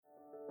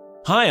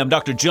Hi, I'm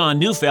Dr. John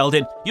Neufeld,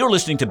 and you're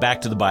listening to Back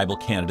to the Bible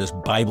Canada's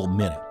Bible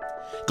Minute.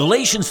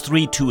 Galatians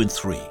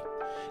 3:2-3.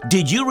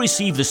 Did you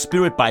receive the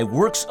Spirit by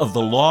works of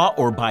the law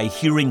or by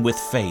hearing with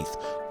faith?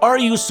 Are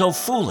you so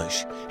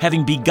foolish?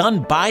 Having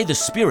begun by the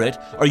Spirit,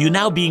 are you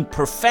now being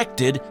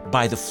perfected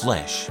by the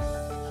flesh?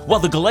 Well,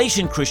 the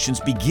Galatian Christians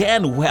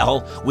began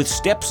well with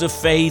steps of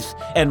faith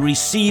and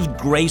received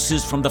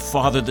graces from the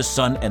Father, the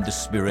Son, and the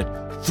Spirit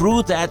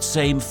through that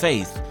same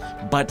faith.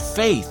 But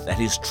faith, that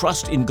is,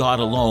 trust in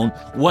God alone,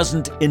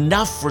 wasn't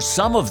enough for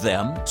some of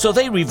them, so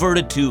they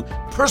reverted to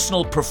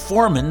personal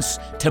performance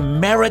to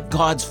merit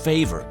God's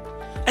favor.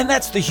 And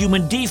that's the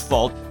human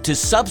default, to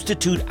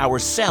substitute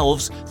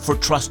ourselves for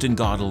trust in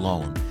God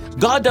alone.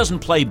 God doesn't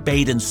play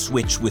bait and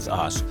switch with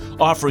us,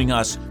 offering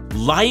us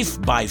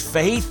life by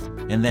faith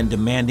and then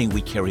demanding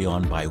we carry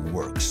on by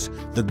works.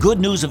 The good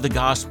news of the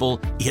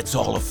gospel, it's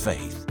all of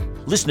faith.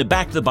 Listen to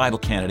Back to the Bible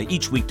Canada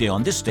each weekday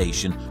on this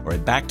station or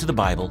at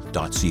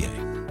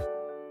backtothebible.ca.